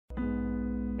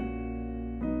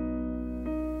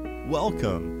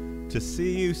Welcome to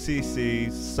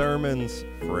CUCC's Sermons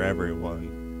for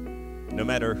Everyone. No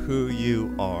matter who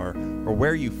you are or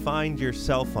where you find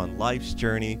yourself on life's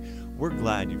journey, we're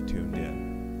glad you've tuned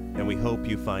in, and we hope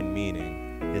you find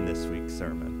meaning in this week's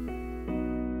sermon.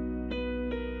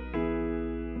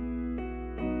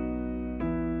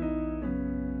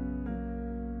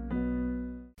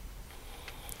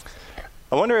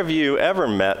 I wonder if you ever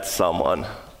met someone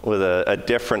with a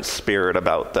different spirit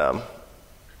about them.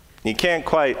 You can't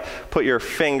quite put your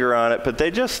finger on it, but they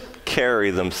just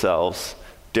carry themselves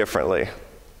differently.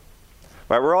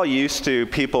 Right? We're all used to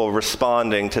people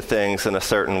responding to things in a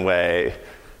certain way,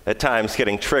 at times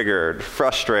getting triggered,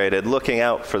 frustrated, looking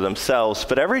out for themselves,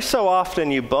 but every so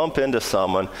often you bump into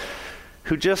someone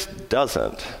who just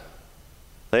doesn't.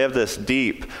 They have this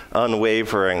deep,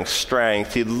 unwavering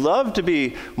strength. You'd love to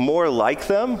be more like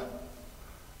them,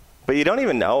 but you don't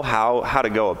even know how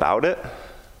to go about it.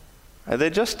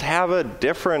 They just have a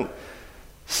different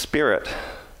spirit.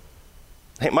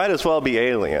 They might as well be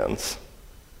aliens.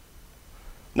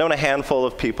 Known a handful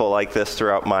of people like this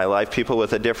throughout my life, people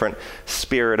with a different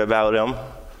spirit about them.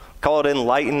 Call it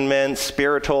enlightenment,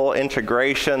 spiritual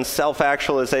integration,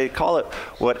 self-actualization, call it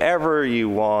whatever you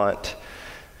want.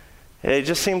 They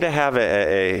just seem to have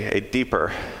a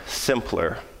deeper,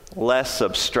 simpler, less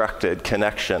obstructed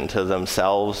connection to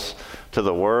themselves, to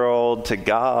the world, to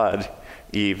God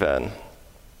even.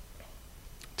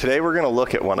 Today we're going to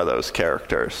look at one of those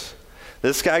characters.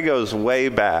 This guy goes way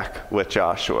back with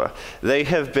Joshua. They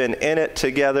have been in it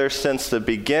together since the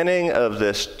beginning of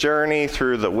this journey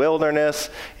through the wilderness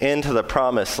into the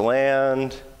promised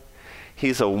land.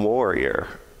 He's a warrior,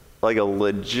 like a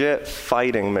legit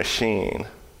fighting machine.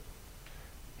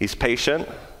 He's patient,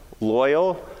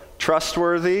 loyal,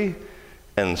 trustworthy,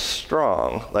 and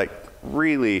strong, like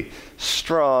really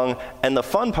strong. And the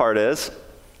fun part is,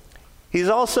 he's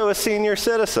also a senior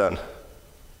citizen.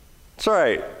 That's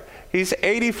right. He's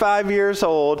 85 years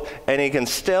old, and he can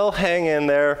still hang in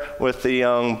there with the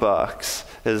young bucks.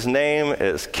 His name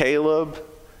is Caleb.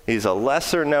 He's a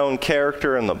lesser-known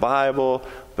character in the Bible,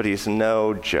 but he's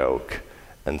no joke.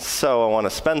 And so I want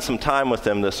to spend some time with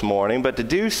him this morning, but to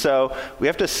do so, we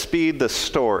have to speed the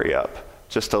story up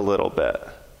just a little bit.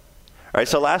 All right,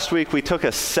 so last week we took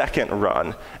a second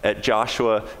run at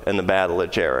Joshua and the Battle of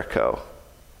Jericho.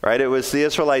 Right, it was the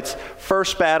Israelites'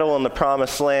 first battle in the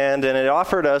Promised Land, and it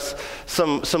offered us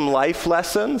some life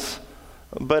lessons,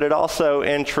 but it also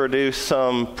introduced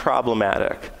some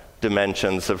problematic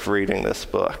dimensions of reading this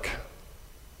book.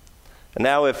 And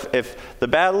now if the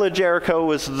Battle of Jericho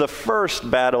was the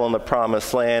first battle in the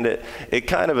Promised Land, it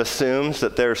kind of assumes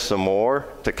that there's some more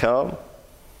to come.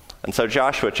 And so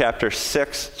Joshua chapter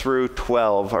 6 through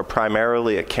 12 are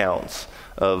primarily accounts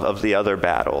of the other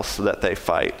battles that they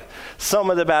fight.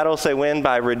 Some of the battles they win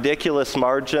by ridiculous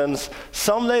margins.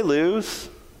 Some they lose.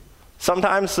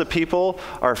 Sometimes the people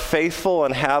are faithful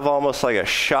and have almost like a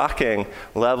shocking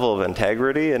level of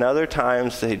integrity. And other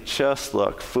times they just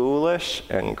look foolish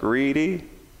and greedy.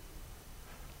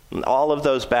 And all of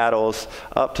those battles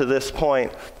up to this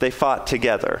point, they fought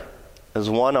together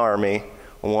as one army,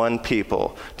 one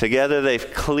people. Together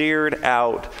they've cleared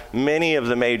out many of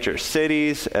the major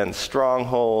cities and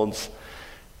strongholds,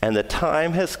 and the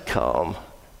time has come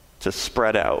to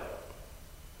spread out,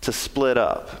 to split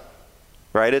up.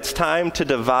 Right? It's time to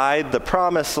divide the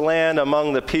promised land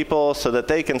among the people so that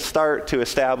they can start to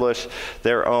establish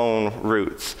their own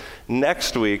roots.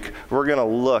 Next week, we're going to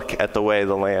look at the way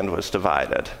the land was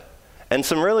divided and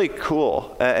some really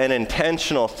cool and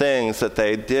intentional things that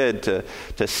they did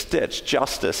to stitch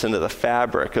justice into the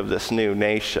fabric of this new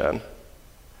nation.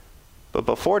 But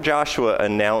before Joshua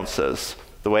announces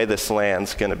the way this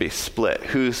land's going to be split,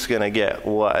 who's going to get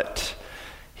what,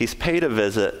 he's paid a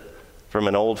visit from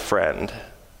an old friend.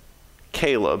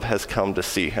 Caleb has come to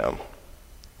see him.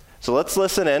 So let's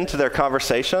listen in to their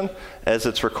conversation as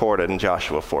it's recorded in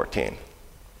Joshua 14.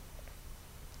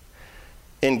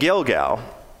 In Gilgal,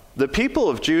 the people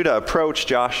of Judah approached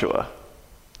Joshua.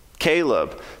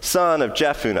 Caleb, son of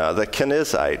Jephunneh, the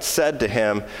Kenizzite, said to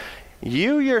him,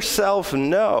 "You yourself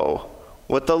know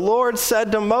what the Lord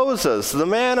said to Moses, the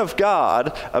man of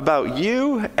God, about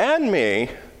you and me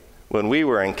when we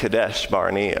were in Kadesh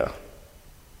Barnea.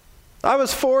 I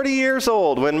was 40 years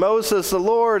old when Moses, the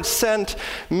Lord, sent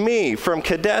me from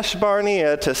Kadesh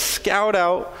Barnea to scout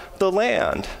out the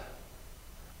land.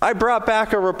 I brought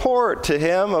back a report to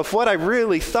him of what I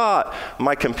really thought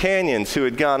my companions who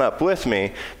had gone up with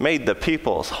me made the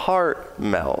people's heart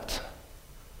melt.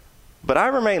 But I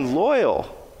remained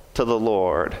loyal to the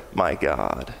Lord, my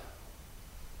God.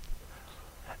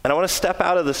 And I want to step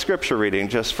out of the scripture reading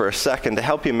just for a second to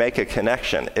help you make a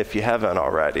connection if you haven't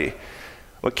already.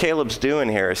 What Caleb's doing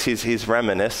here is he's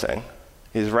reminiscing.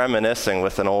 He's reminiscing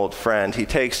with an old friend. He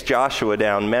takes Joshua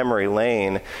down memory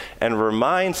lane and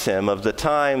reminds him of the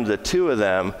time the two of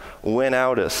them went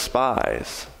out as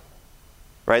spies.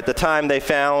 Right? The time they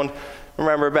found,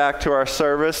 remember back to our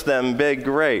service, them big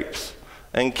grapes,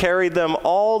 and carried them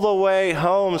all the way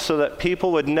home so that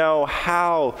people would know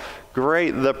how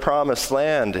great the promised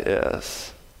land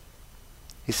is.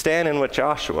 He's standing with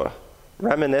Joshua,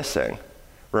 reminiscing,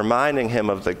 reminding him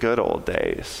of the good old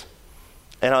days.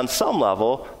 And on some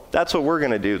level, that's what we're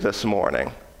going to do this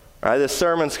morning. Right? This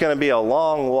sermon's going to be a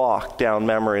long walk down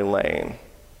memory lane.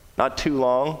 Not too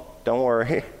long, don't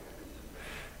worry.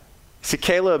 See,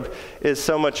 Caleb is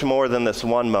so much more than this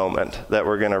one moment that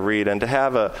we're going to read. And to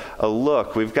have a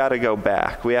look, we've got to go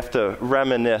back. We have to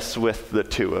reminisce with the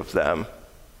two of them.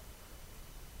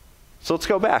 So let's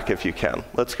go back if you can.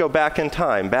 Let's go back in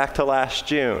time, back to last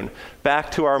June,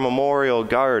 back to our memorial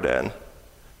garden.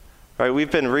 Right,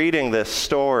 we've been reading this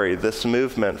story, this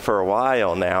movement for a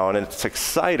while now, and it's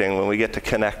exciting when we get to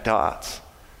connect dots,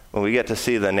 when we get to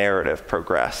see the narrative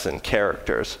progress and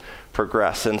characters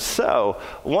progress. And so,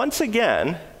 once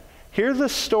again, hear the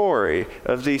story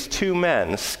of these two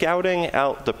men scouting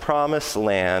out the promised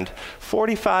land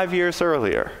 45 years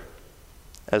earlier,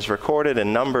 as recorded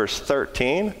in Numbers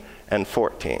 13 and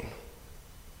 14.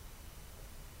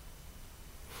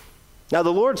 Now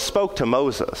the Lord spoke to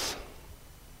Moses,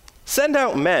 "Send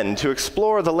out men to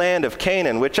explore the land of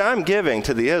Canaan, which I'm giving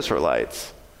to the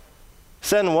Israelites.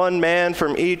 Send one man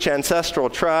from each ancestral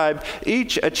tribe,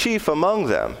 each a chief among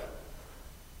them."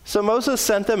 So Moses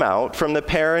sent them out from the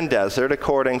Paran desert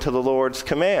according to the Lord's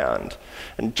command.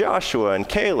 And Joshua and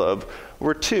Caleb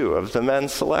were two of the men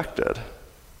selected.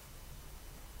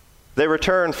 They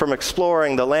returned from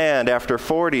exploring the land after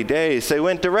 40 days. They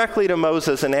went directly to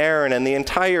Moses and Aaron and the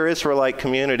entire Israelite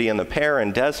community in the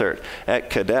Paran desert at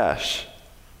Kadesh.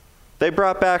 They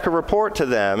brought back a report to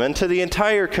them and to the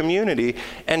entire community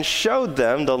and showed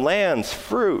them the land's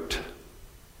fruit.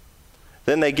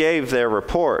 Then they gave their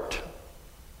report.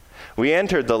 "We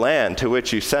entered the land to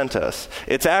which you sent us.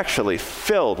 It's actually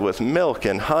filled with milk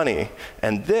and honey,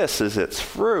 and this is its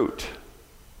fruit.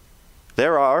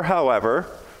 There are, however,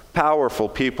 powerful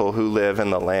people who live in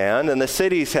the land, and the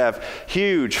cities have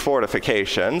huge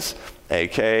fortifications,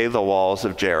 aka the walls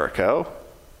of Jericho.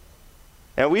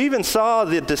 And we even saw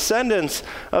the descendants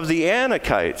of the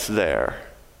Anakites there.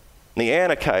 The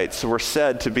Anakites were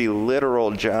said to be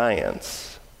literal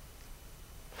giants."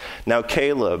 Now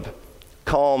Caleb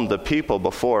calmed the people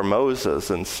before Moses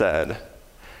and said,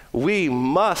 "We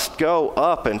must go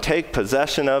up and take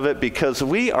possession of it because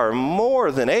we are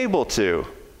more than able to."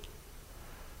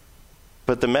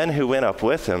 But the men who went up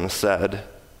with him said,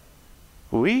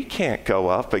 "We can't go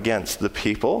up against the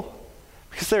people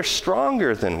because they're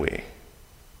stronger than we."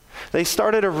 They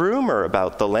started a rumor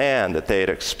about the land that they had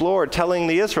explored, telling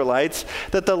the Israelites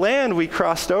that the land we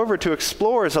crossed over to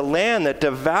explore is a land that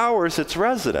devours its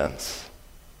residents.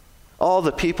 All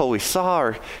the people we saw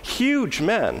are huge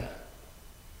men.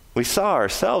 We saw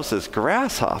ourselves as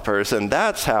grasshoppers, and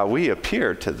that's how we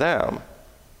appeared to them.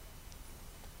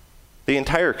 The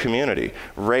entire community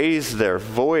raised their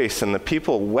voice, and the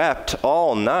people wept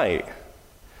all night.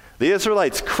 The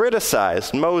Israelites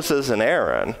criticized Moses and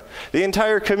Aaron. The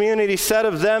entire community said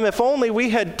of them, "If only we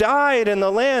had died in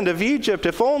the land of Egypt,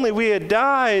 if only we had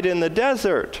died in the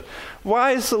desert.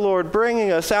 Why is the Lord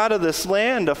bringing us out of this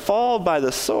land to fall by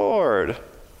the sword?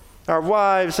 Our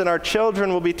wives and our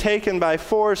children will be taken by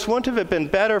force. Wouldn't it have been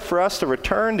better for us to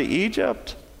return to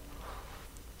Egypt?"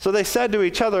 So they said to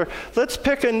each other, "Let's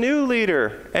pick a new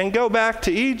leader and go back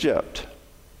to Egypt."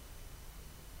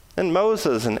 And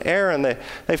Moses and Aaron,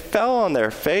 they fell on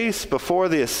their face before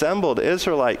the assembled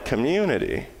Israelite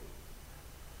community.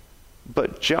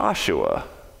 But Joshua,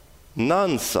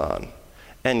 Nun's son,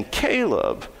 and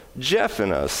Caleb,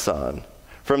 Jephunneh's son,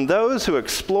 from those who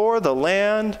explore the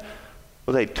land,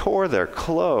 well, they tore their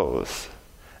clothes.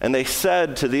 And they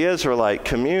said to the Israelite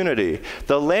community,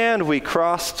 "The land we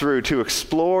crossed through to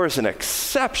explore is an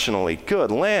exceptionally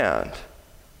good land.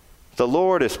 The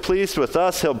Lord is pleased with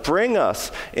us. He'll bring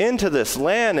us into this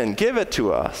land and give it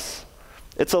to us.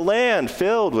 It's a land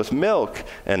filled with milk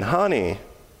and honey.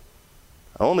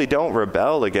 Only don't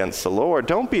rebel against the Lord.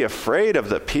 Don't be afraid of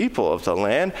the people of the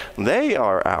land. They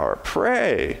are our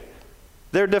prey.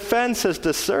 Their defense has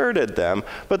deserted them,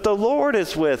 but the Lord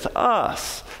is with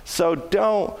us, so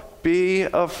don't be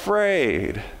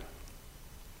afraid."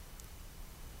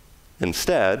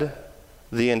 Instead,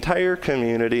 the entire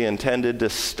community intended to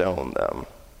stone them.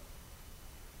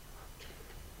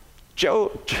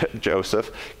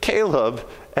 Caleb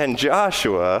and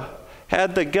Joshua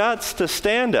had the guts to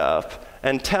stand up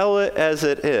and tell it as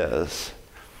it is,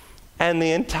 and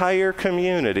the entire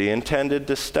community intended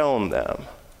to stone them.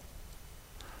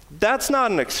 That's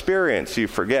not an experience you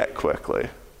forget quickly,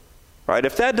 right?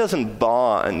 If that doesn't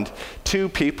bond two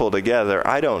people together,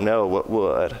 I don't know what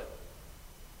would.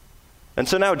 And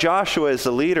so now Joshua is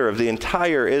the leader of the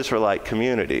entire Israelite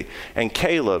community, and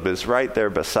Caleb is right there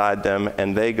beside them,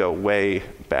 and they go way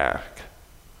back.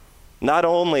 Not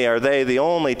only are they the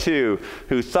only two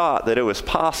who thought that it was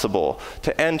possible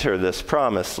to enter this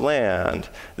promised land,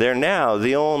 they're now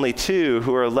the only two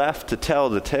who are left to tell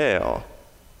the tale.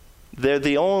 They're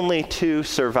the only two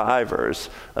survivors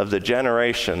of the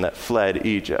generation that fled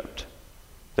Egypt,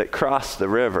 that crossed the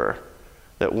river,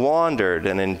 that wandered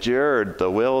and endured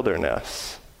the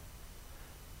wilderness.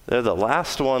 They're the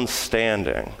last ones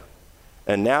standing.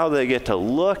 And now they get to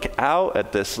look out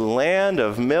at this land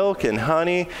of milk and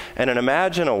honey and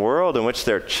imagine a world in which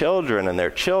their children and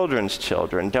their children's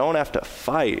children don't have to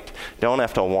fight, don't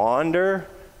have to wander,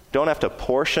 don't have to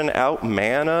portion out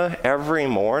manna every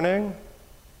morning.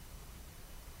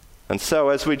 And so,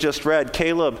 as we just read,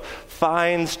 Caleb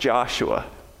finds Joshua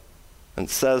and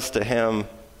says to him,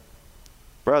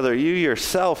 "Brother, you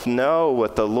yourself know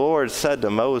what the Lord said to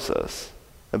Moses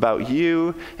about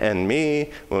you and me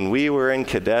when we were in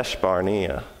Kadesh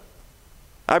Barnea.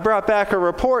 I brought back a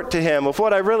report to him of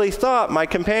what I really thought my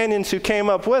companions who came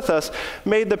up with us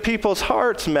made the people's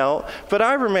hearts melt, but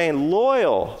I remained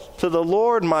loyal to the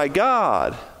Lord my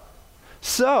God.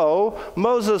 So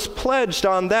Moses pledged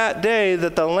on that day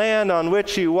that the land on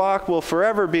which you walk will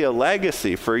forever be a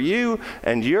legacy for you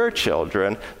and your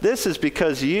children. This is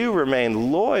because you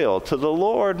remain loyal to the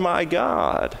Lord my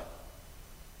God."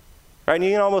 Right? And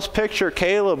you can almost picture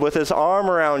Caleb with his arm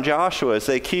around Joshua as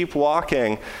they keep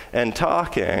walking and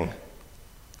talking.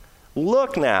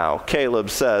 "Look now," Caleb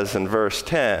says in verse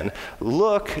 10,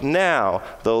 "look now,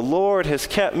 the Lord has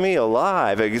kept me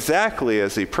alive exactly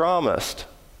as he promised.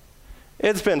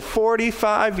 It's been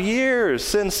 45 years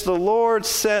since the Lord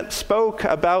spoke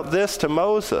about this to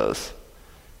Moses.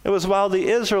 It was while the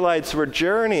Israelites were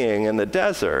journeying in the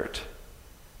desert.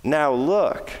 Now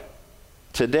look,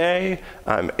 today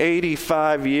I'm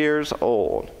 85 years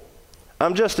old.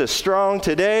 I'm just as strong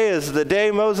today as the day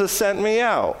Moses sent me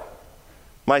out.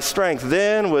 My strength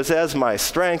then was as my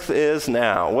strength is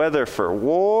now, whether for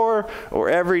war or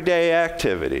everyday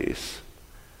activities.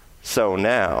 So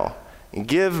now,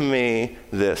 give me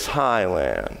this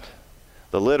highland."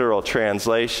 The literal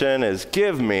translation is,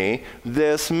 "Give me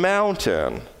this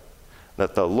mountain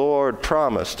that the Lord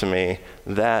promised to me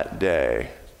that day."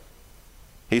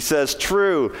 He says,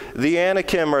 "True, the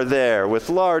Anakim are there with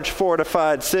large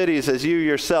fortified cities, as you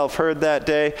yourself heard that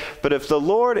day. But if the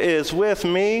Lord is with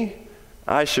me,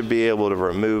 I should be able to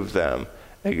remove them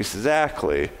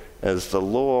exactly as the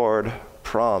Lord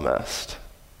promised."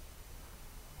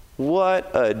 What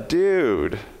a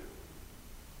dude.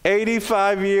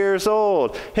 85 years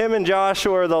old. Him and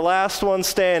Joshua are the last ones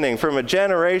standing from a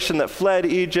generation that fled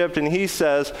Egypt, and he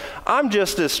says, "I'm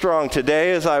just as strong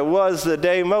today as I was the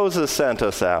day Moses sent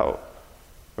us out.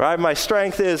 Right? My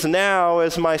strength is now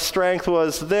as my strength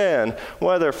was then,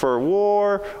 whether for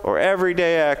war or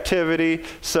everyday activity.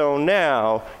 So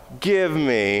now, give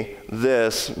me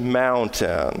this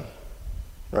mountain."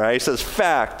 Right? He says,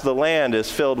 "Fact, the land is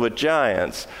filled with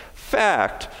giants.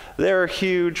 Fact, there are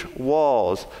huge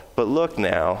walls. But look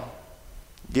now,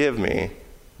 give me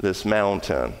this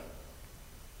mountain."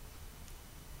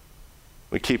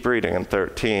 We keep reading in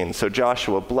 13. "So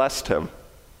Joshua blessed him.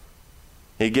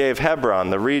 He gave Hebron,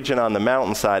 the region on the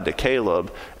mountainside, to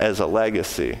Caleb as a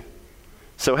legacy.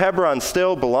 So Hebron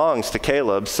still belongs to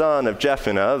Caleb, son of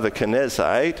Jephunneh the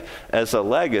Kenizzite, as a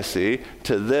legacy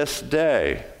to this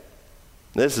day.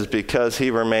 This is because he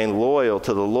remained loyal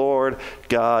to the Lord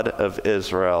God of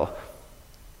Israel.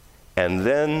 And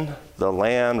then the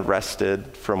land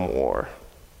rested from war."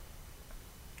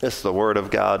 This is the word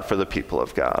of God for the people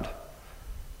of God.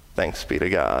 Thanks be to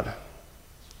God.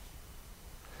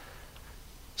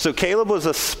 So Caleb was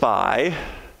a spy,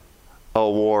 a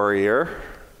warrior,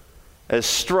 as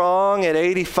strong at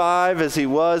 85 as he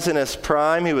was in his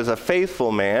prime. He was a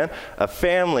faithful man, a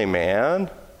family man.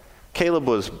 Caleb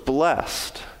was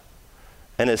blessed.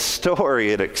 And his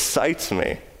story, it excites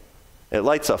me. It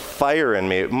lights a fire in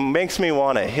me. It makes me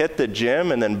want to hit the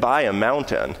gym and then buy a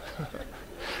mountain.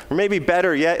 Or maybe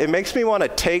better yet, it makes me want to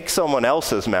take someone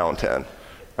else's mountain.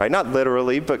 Right? Not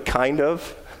literally, but kind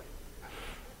of.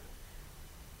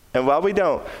 And while we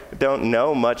don't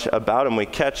know much about him, we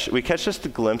catch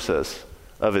just glimpses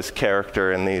of his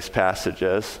character in these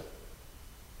passages.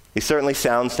 He certainly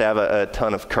sounds to have a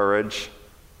ton of courage.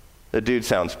 The dude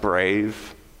sounds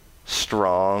brave,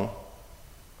 strong.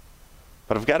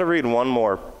 But I've got to read one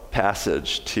more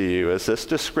passage to you, as this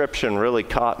description really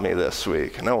caught me this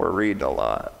week. I know we're reading a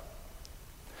lot.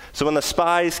 So when the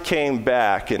spies came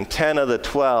back, and 10 of the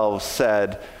 12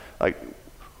 said,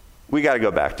 we got to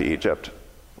go back to Egypt.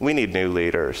 We need new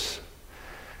leaders.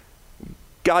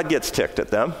 God gets ticked at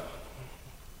them.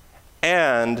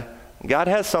 And God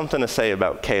has something to say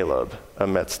about Caleb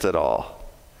amidst it all.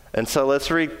 And so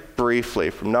let's read briefly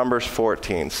from Numbers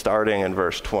 14, starting in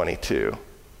verse 22.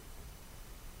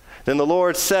 Then the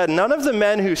Lord said, none of the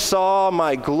men who saw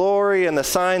my glory and the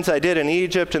signs I did in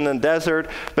Egypt and the desert,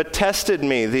 but tested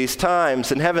me these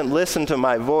times and haven't listened to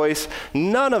my voice,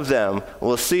 none of them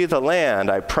will see the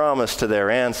land I promised to their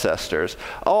ancestors.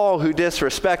 All who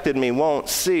disrespected me won't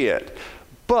see it.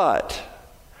 But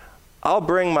I'll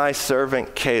bring my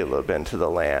servant Caleb into the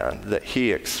land that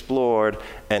he explored,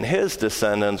 and his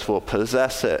descendants will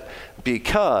possess it,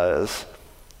 because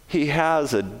he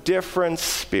has a different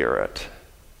spirit,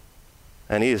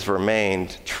 and he's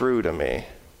remained true to me.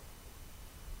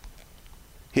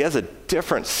 He has a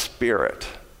different spirit.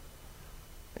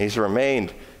 He's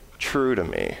remained true to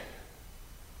me.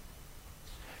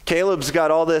 Caleb's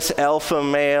got all this alpha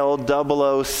male,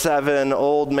 007,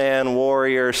 old man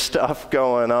warrior stuff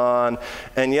going on,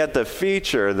 and yet the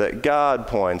feature that God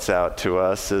points out to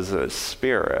us is his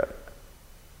spirit.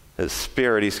 His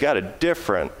spirit, he's got a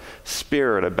different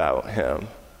spirit about him.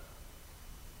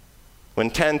 When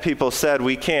 10 people said,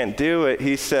 we can't do it,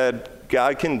 he said,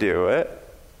 God can do it.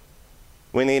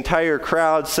 When the entire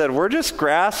crowd said, we're just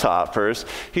grasshoppers,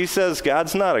 he says,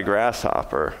 God's not a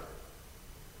grasshopper.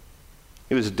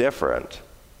 He was different.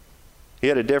 He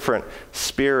had a different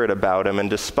spirit about him, and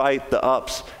despite the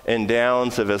ups and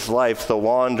downs of his life, the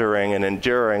wandering and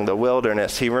enduring the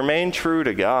wilderness, he remained true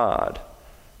to God,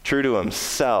 true to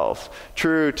himself,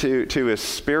 true to his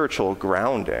spiritual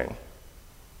grounding.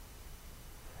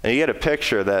 And you get a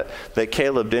picture that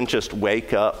Caleb didn't just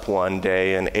wake up one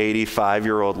day an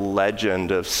 85-year-old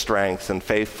legend of strength and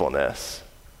faithfulness.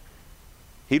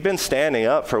 He'd been standing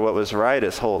up for what was right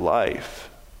his whole life.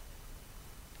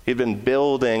 He'd been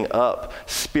building up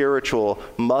spiritual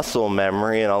muscle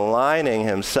memory and aligning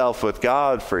himself with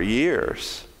God for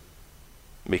years.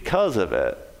 Because of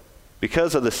it,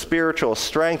 because of the spiritual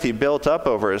strength he built up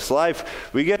over his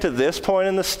life, we get to this point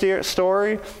in the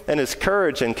story, and his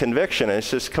courage and conviction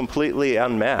is just completely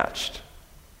unmatched.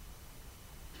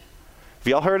 Have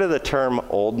y'all heard of the term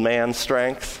old man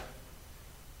strength?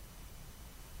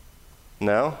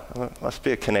 No? It must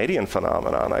be a Canadian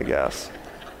phenomenon, I guess.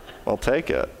 I'll take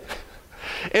it.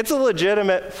 It's a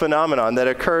legitimate phenomenon that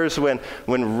occurs when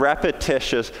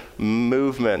repetitious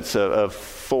movements of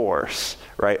force,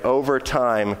 right, over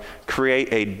time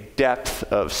create a depth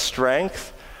of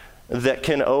strength that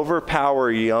can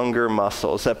overpower younger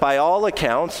muscles that by all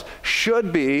accounts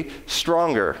should be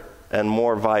stronger and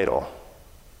more vital.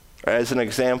 As an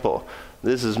example,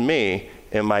 this is me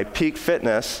in my peak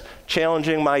fitness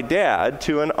challenging my dad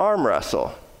to an arm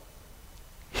wrestle.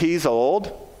 He's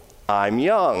old, I'm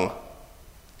young.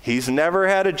 He's never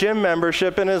had a gym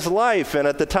membership in his life, and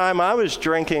at the time I was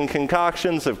drinking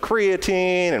concoctions of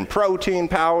creatine and protein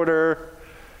powder.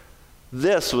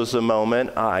 This was the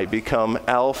moment I become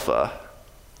alpha.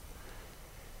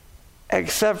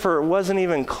 Except for it wasn't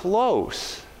even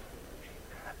close.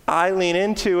 I lean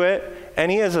into it,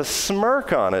 and he has a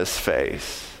smirk on his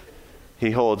face. He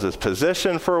holds his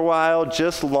position for a while,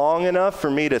 just long enough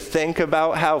for me to think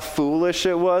about how foolish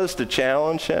it was to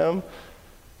challenge him.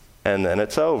 And then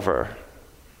it's over.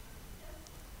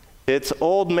 It's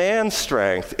old man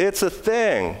strength. It's a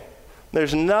thing.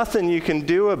 There's nothing you can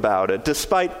do about it,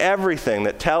 despite everything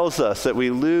that tells us that we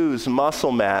lose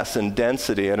muscle mass and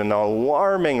density at an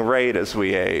alarming rate as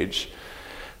we age.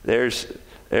 There's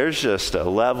just a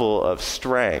level of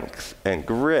strength and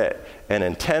grit and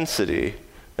intensity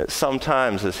that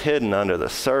sometimes is hidden under the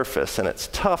surface, and it's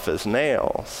tough as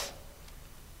nails.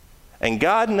 And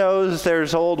God knows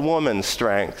there's old woman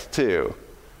strength too,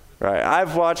 right?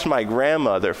 I've watched my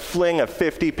grandmother fling a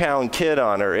 50-pound kid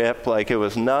on her hip like it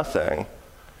was nothing.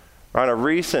 On a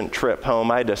recent trip home,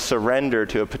 I had to surrender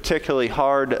to a particularly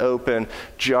hard to open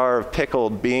jar of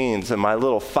pickled beans, and my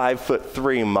little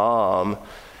 5'3" mom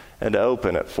had to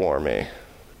open it for me.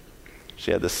 She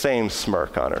had the same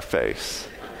smirk on her face.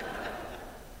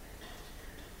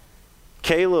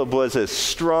 Caleb was as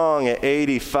strong at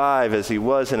 85 as he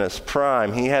was in his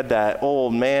prime. He had that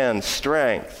old man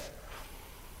strength.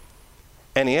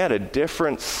 And he had a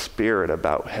different spirit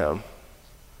about him.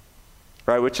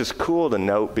 right? Which is cool to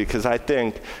note because I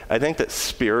think that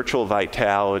spiritual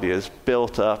vitality is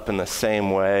built up in the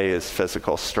same way as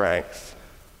physical strength.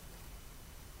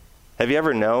 Have you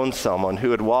ever known someone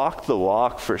who had walked the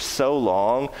walk for so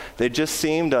long, they just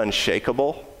seemed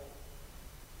unshakable?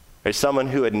 Or someone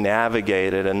who had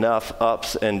navigated enough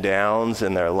ups and downs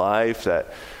in their life that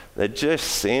just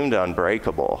seemed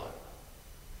unbreakable?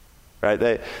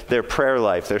 Right? Their prayer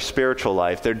life, their spiritual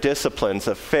life, their disciplines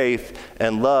of faith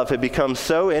and love had become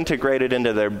so integrated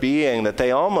into their being that they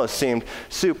almost seemed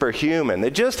superhuman. They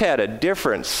just had a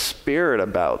different spirit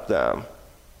about them.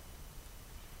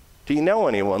 Do you know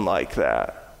anyone like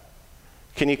that?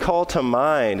 Can you call to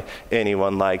mind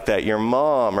anyone like that? Your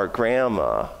mom or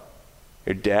grandma,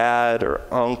 your dad or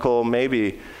uncle,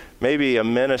 maybe a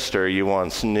minister you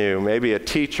once knew, maybe a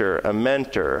teacher, a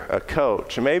mentor, a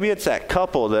coach. Maybe it's that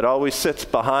couple that always sits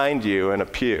behind you in a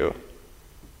pew.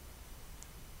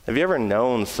 Have you ever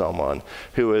known someone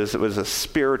who was a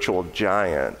spiritual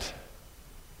giant,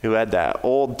 who had that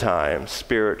old-time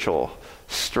spiritual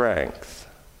strength?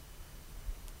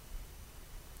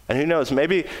 And who knows,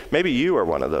 maybe you are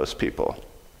one of those people.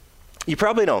 You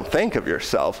probably don't think of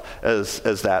yourself as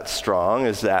that strong,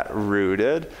 as that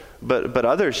rooted, but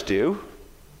others do.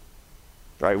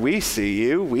 Right? We see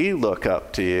you, we look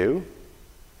up to you.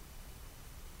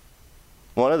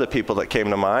 One of the people that came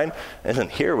to mind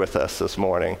isn't here with us this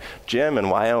morning, Jim and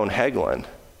Wyone Hegland.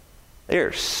 They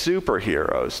are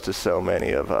superheroes to so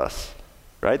many of us.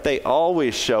 Right? They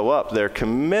always show up. Their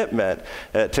commitment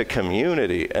to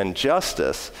community and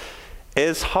justice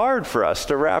is hard for us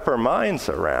to wrap our minds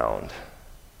around.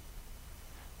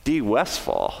 Dee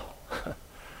Westfall,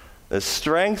 the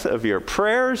strength of your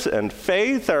prayers and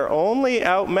faith are only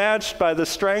outmatched by the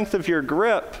strength of your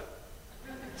grip.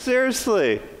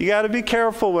 Seriously, you got to be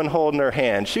careful when holding her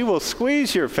hand. She will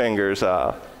squeeze your fingers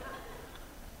off.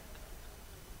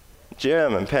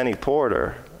 Jim and Penny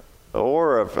Porter, the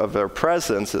aura of their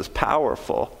presence is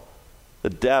powerful. The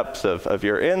depth of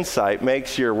your insight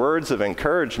makes your words of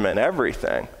encouragement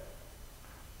everything.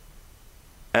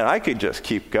 And I could just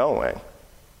keep going.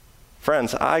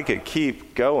 Friends, I could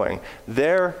keep going.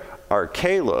 There are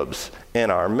Calebs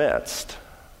in our midst.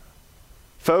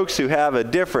 Folks who have a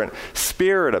different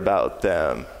spirit about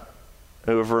them,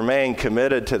 who have remained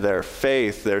committed to their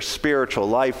faith, their spiritual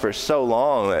life for so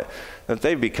long that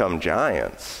they've become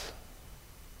giants.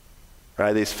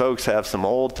 Right? These folks have some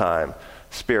old-time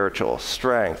spiritual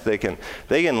strength. They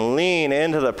can lean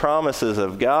into the promises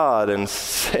of God and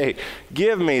say,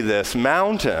 give me this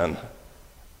mountain,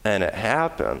 and it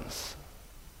happens.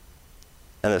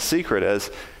 And the secret is,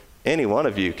 any one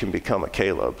of you can become a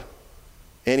Caleb.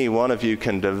 Any one of you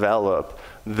can develop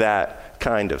that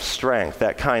kind of strength,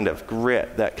 that kind of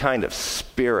grit, that kind of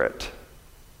spirit.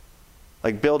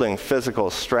 Like building physical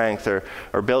strength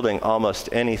or building almost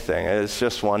anything, it's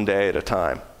just one day at a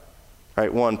time.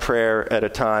 Right? One prayer at a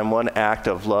time, one act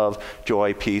of love,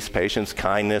 joy, peace, patience,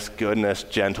 kindness, goodness,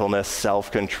 gentleness,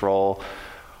 self-control.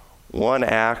 One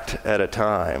act at a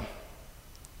time.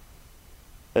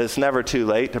 It's never too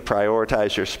late to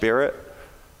prioritize your spirit.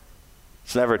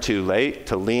 It's never too late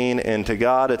to lean into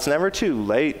God. It's never too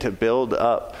late to build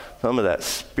up some of that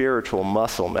spiritual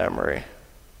muscle memory.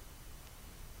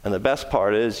 And the best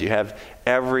part is you have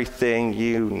everything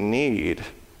you need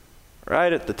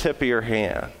right at the tip of your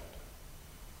hand.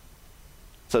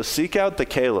 So seek out the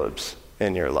Calebs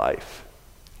in your life.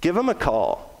 Give them a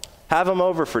call. Have them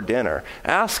over for dinner.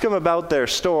 Ask them about their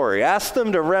story. Ask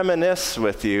them to reminisce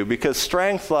with you, because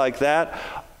strength like that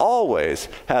always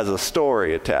has a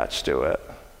story attached to it.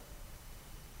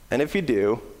 And if you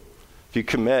do, if you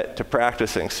commit to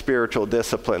practicing spiritual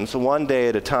disciplines one day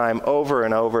at a time over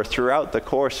and over throughout the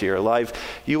course of your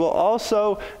life, you will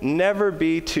also never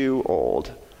be too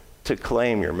old to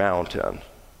claim your mountain.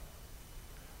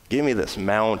 Give me this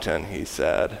mountain, he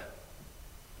said.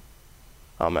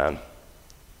 Amen.